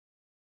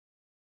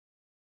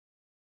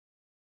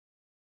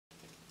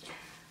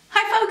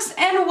folks,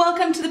 and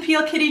welcome to the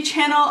PL Kitty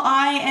channel.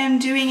 I am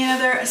doing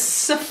another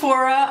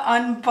Sephora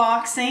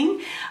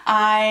unboxing.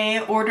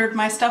 I ordered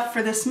my stuff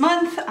for this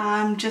month.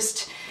 I'm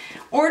just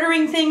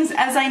ordering things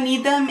as I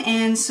need them,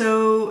 and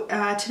so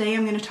today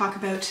I'm going to talk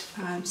about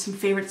some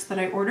favorites that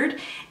I ordered.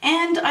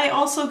 And I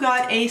also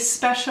got a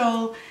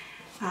special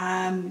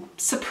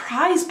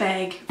surprise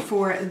bag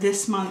for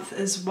this month,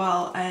 as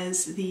well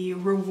as the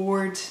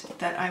reward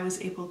that I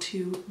was able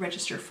to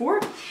register for.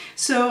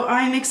 So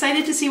I'm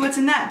excited to see what's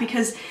in that,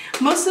 because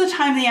most of the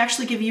time they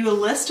actually give you a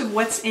list of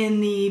what's in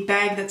the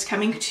bag that's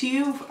coming to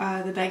you,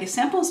 the bag of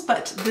samples,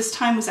 but this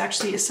time was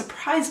actually a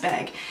surprise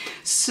bag.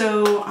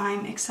 So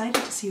I'm excited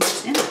to see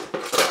what's in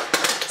it.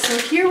 So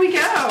here we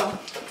go.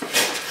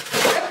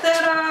 Rip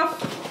that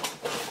off.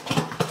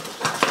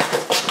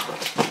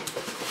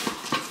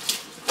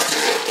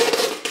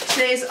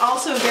 Today is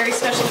also a very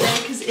special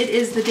day because it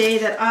is the day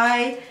that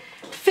I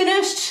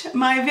finished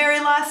my very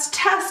last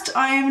test.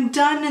 I am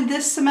done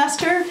this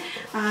semester.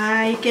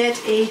 I get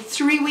a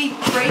 3-week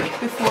break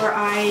before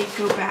I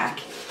go back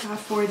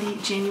for the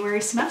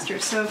January semester.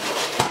 So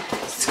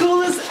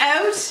school is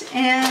out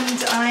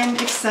and I'm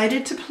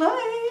excited to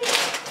play.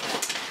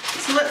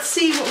 So let's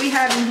see what we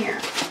have in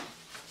here.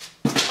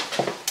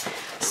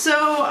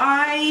 So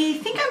I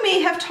think I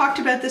may have talked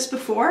about this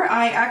before.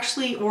 I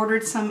actually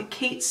ordered some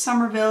Kate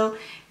Summerville,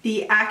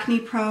 the acne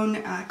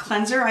prone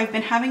cleanser. I've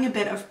been having a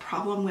bit of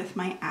problem with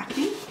my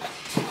acne.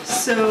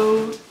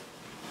 So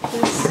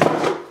this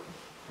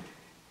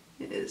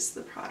is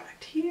the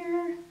product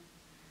here.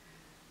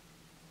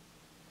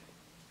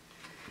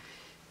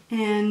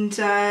 And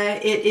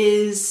it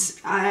is,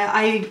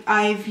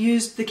 I've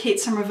used the Kate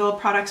Summerville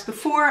products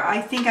before. I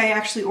think I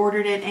actually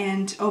ordered it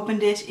and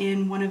opened it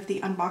in one of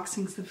the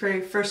unboxings, the very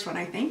first one,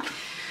 I think.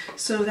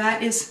 So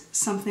that is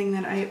something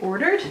that I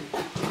ordered.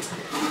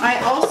 I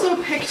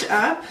also picked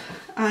up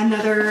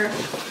another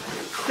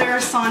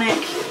Clarisonic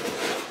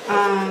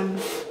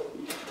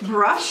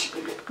brush,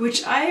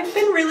 which I've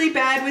been really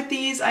bad with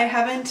these. I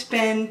haven't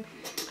been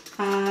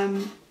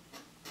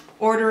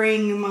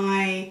ordering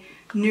my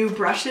new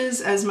brushes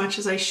as much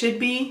as I should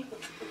be.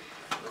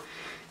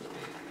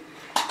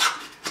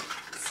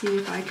 Let's see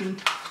if I can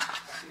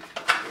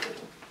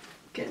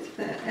get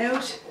that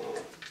out.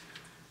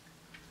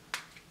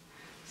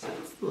 So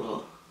that's the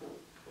little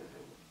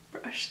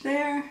brush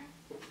there.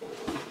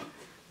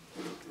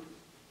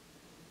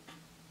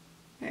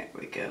 There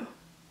we go.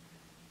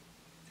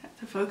 That's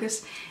the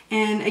focus.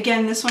 And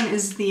again, this one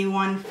is the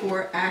one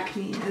for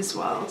acne as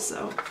well.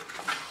 So,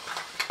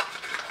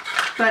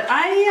 but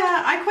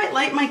I quite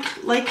like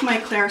my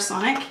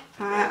Clarisonic.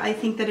 I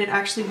think that it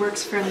actually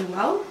works fairly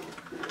well.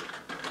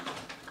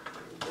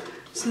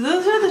 So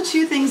those are the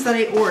two things that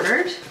I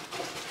ordered.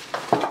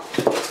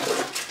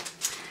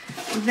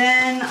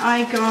 Then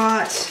I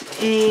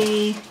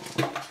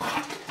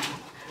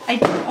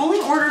only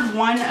ordered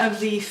one of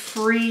the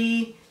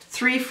three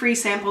free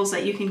samples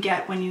that you can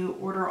get when you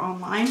order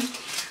online,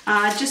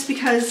 just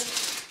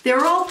because they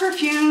were all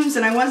perfumes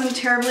and I wasn't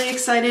terribly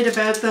excited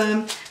about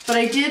them. But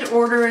I did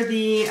order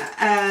the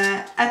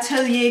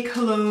Atelier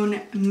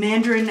Cologne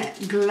Mandarine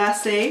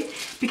Glaciale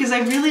because I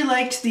really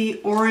liked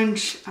the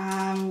orange,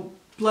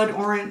 blood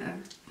orange,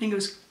 I think it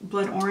was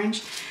blood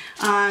orange.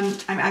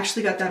 I've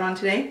actually got that on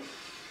today.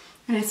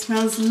 And it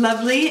smells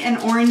lovely and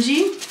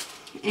orangey.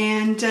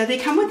 And they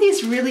come with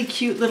these really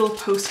cute little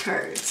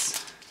postcards.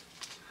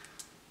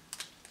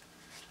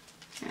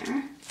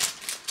 There.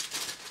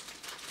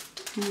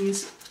 And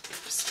these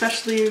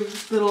specially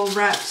little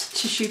wrapped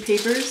tissue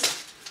papers.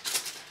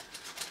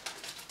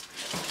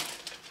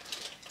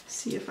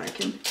 See if I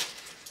can.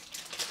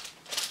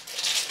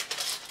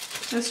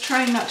 I was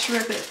trying not to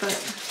rip it, but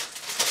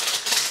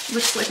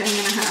looks like I'm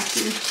gonna have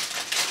to.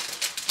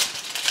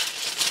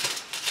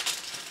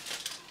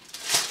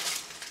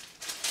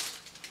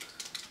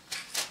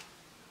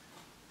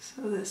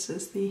 So this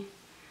is the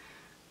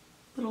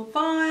little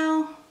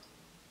vial.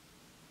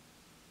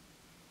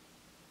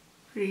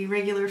 Pretty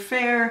regular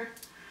fare.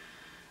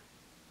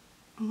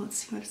 Let's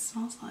see what it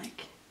smells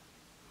like.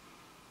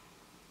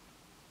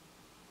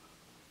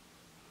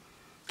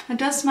 It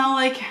does smell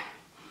like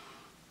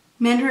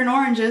mandarin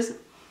oranges,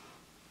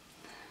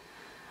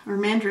 or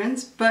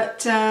mandarins,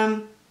 but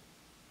a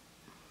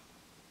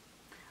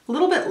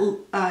little bit,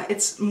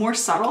 it's more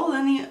subtle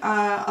than the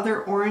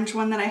other orange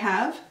one that I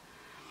have,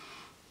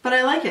 but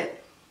I like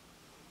it.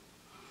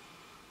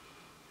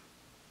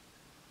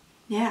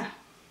 Yeah.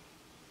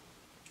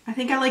 I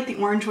think I like the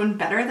orange one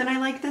better than I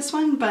like this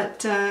one,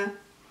 but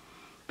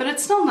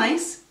it's still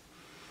nice.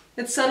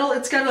 It's subtle.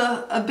 It's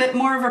got a bit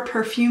more of a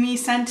perfumey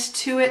scent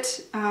to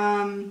it,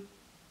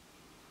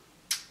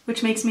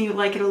 which makes me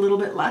like it a little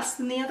bit less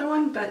than the other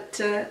one, but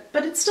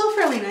it's still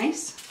fairly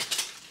nice.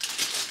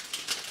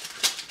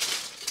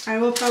 I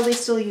will probably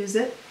still use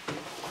it.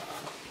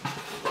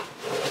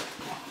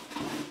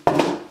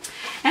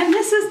 And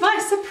this is my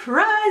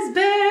surprise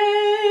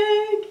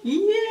bag!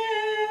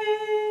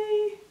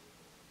 Yay!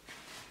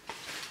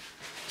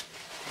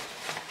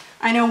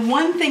 I I know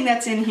one thing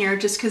that's in here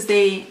just because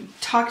they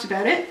talked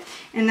about it,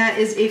 and that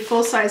is a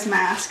full-size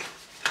mask,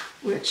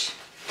 which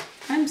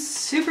I'm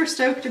super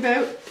stoked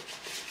about.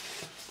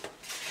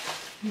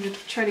 I'm going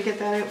to try to get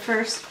that out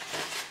first.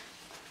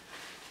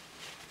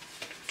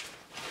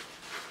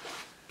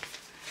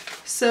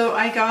 So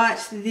I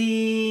got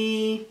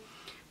the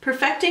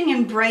Perfecting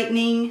and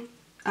Brightening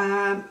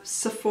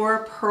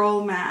Sephora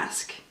Pearl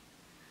Mask.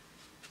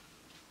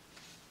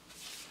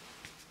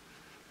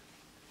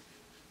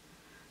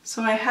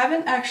 So I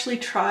haven't actually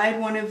tried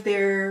one of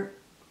their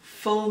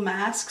full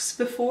masks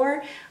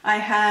before. I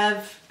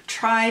have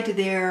tried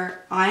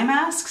their eye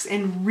masks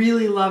and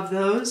really love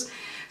those.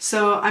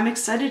 So I'm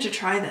excited to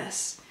try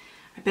this.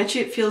 I bet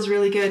you it feels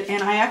really good.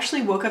 And I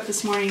actually woke up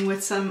this morning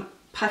with some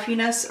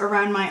puffiness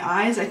around my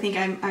eyes. I think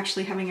I'm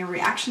actually having a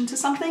reaction to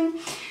something.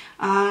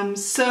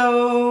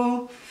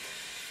 So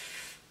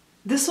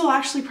this will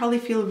actually probably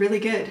feel really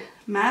good.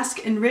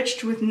 Mask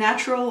enriched with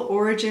natural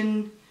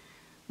origin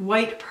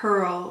white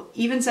pearl,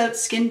 evens out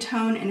skin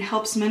tone and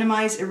helps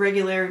minimize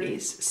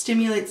irregularities,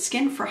 stimulates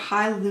skin for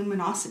high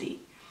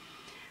luminosity.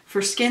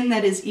 For skin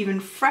that is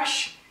even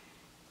fresh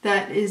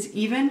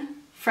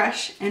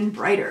and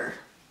brighter.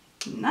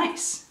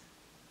 Nice.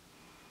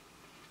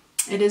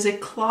 It is a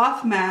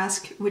cloth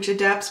mask which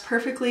adapts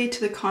perfectly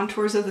to the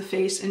contours of the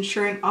face,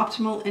 ensuring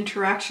optimal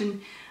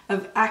interaction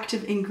of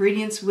active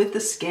ingredients with the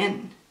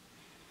skin.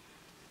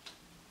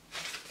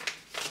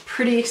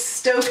 Pretty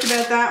stoked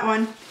about that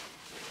one.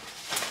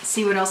 Let's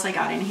see what else I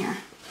got in here.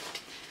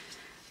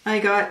 I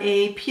got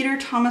a Peter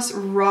Thomas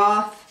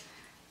Roth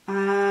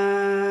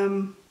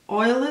Oilless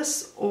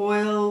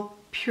Oil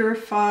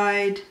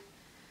Purified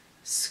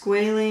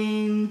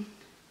Squalane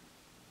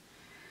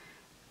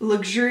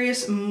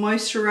Luxurious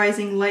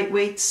Moisturizing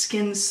Lightweight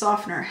Skin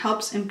Softener.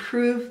 Helps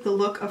improve the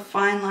look of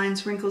fine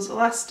lines, wrinkles,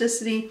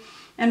 elasticity,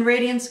 and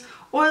radiance.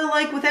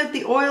 Oil-like without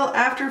the oil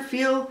after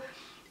feel,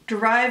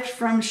 derived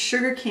from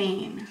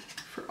sugarcane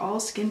for all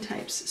skin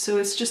types. So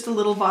it's just a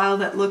little vial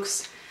that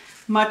looks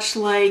much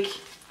like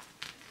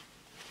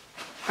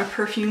a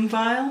perfume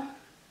vial,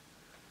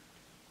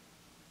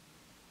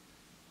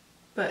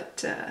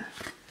 but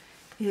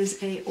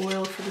is a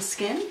oil for the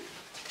skin.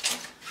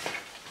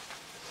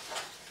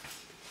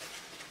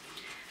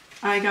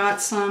 I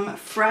got some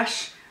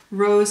fresh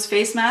rose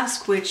face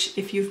mask, which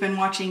if you've been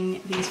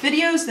watching these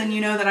videos, then you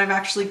know that I've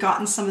actually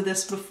gotten some of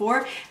this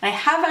before. And I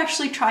have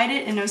actually tried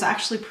it and it was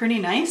actually pretty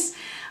nice.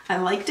 I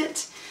liked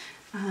it.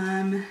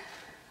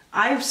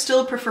 I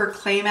still prefer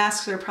clay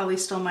masks. They're probably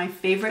still my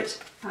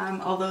favorite,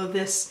 although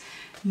this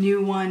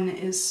new one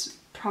is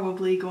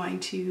probably going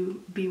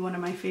to be one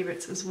of my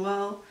favorites as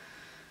well.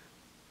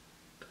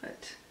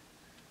 But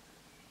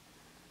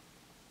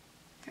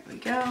there we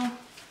go.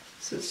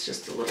 So it's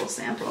just a little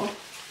sample.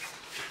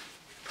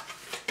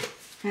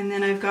 And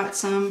then I've got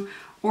some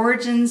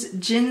Origins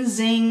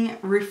GinZing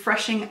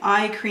Refreshing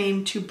Eye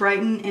Cream to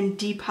brighten and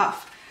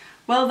depuff.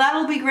 Well,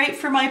 that'll be great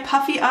for my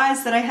puffy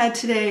eyes that I had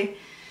today.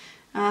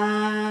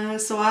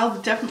 So I'll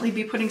definitely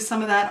be putting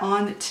some of that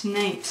on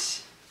tonight.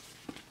 So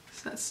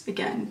that's,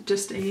 again,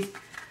 just a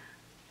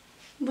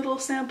little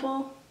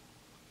sample.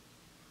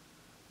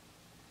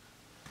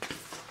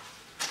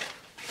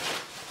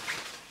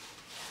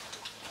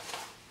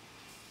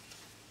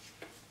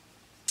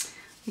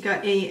 We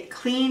got a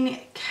clean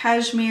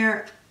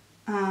Cashmere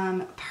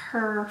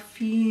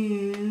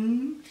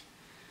perfume.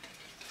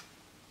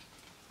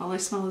 All I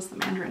smell is the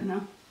Mandarin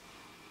though.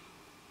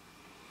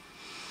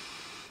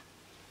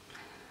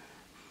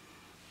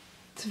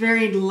 It's a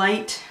very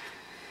light,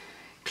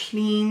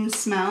 clean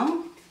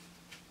smell.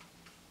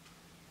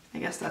 I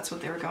guess that's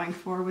what they were going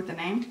for with the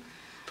name.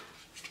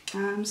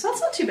 So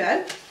that's not too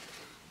bad.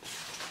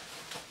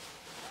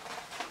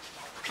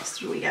 What else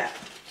do we get?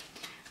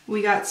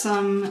 We got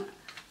some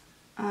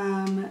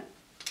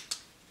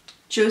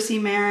Josie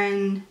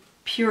Marin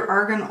Pure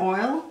Argan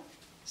Oil.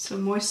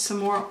 So some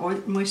more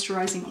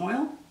moisturizing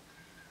oil.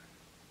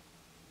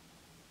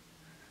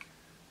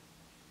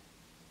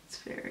 It's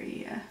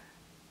very, I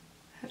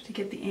have to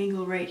get the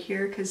angle right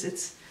here because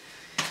it's,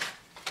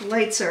 the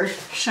lights are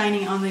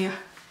shining on the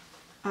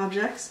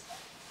objects.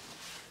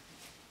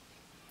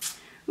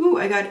 Ooh,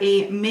 I got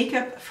a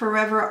Makeup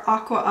Forever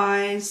Aqua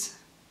Eyes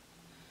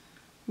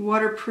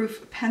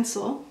waterproof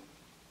pencil.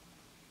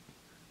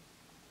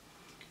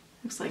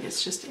 Looks like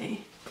it's just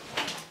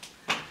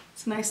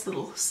it's a nice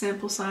little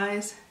sample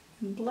size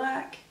in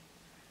black.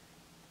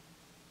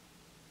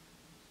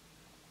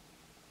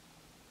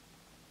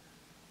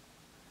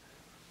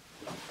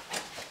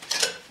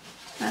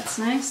 That's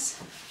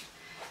nice.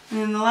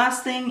 And then the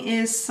last thing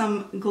is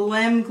some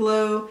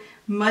GlamGlow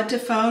Mud to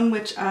Phone,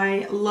 which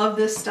I love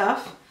this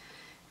stuff.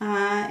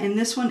 And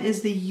this one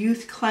is the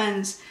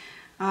Youthcleanse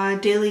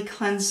Daily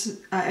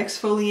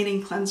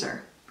Exfoliating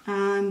Cleanser.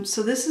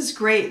 So this is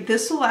great.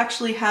 This will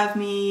actually have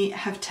me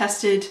have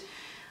tested,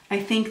 I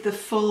think, the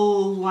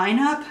full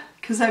lineup,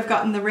 because I've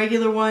gotten the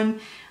regular one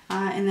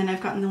and then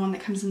I've gotten the one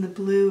that comes in the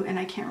blue, and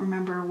I can't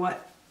remember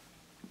what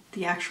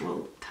the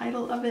actual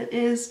title of it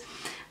is,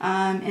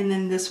 and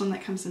then this one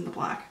that comes in the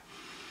black.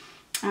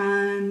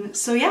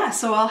 So yeah,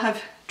 so I'll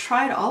have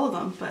tried all of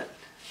them, but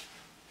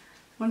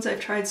ones I've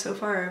tried so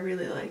far I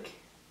really like.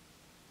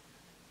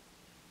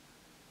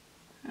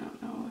 I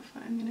don't know if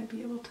I'm gonna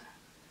be able to,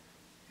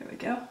 there we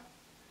go.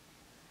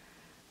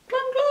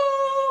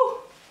 GlamGlow!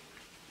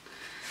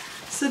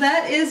 So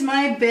that is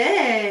my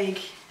bag.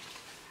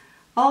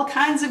 All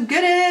kinds of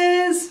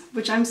goodies,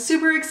 which I'm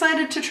super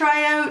excited to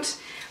try out,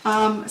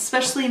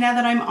 especially now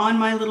that I'm on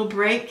my little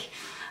break.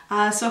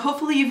 So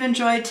hopefully you've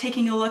enjoyed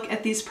taking a look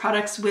at these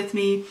products with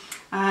me.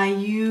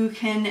 You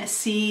can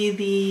see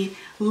the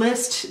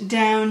list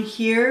down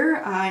here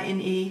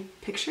in a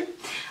picture,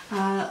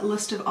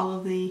 list of all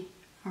of the,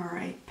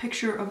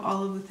 picture of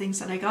all of the things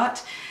that I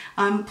got.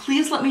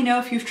 Please let me know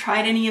if you've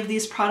tried any of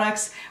these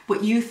products,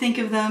 what you think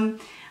of them.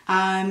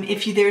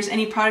 If there's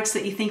any products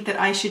that you think that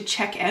I should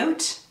check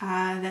out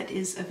that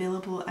is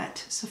available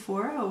at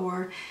Sephora,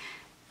 or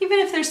even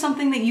if there's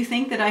something that you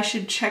think that I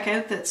should check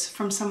out that's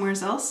from somewhere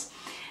else.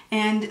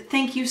 And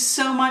thank you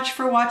so much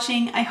for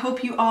watching. I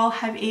hope you all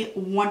have a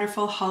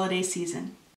wonderful holiday season.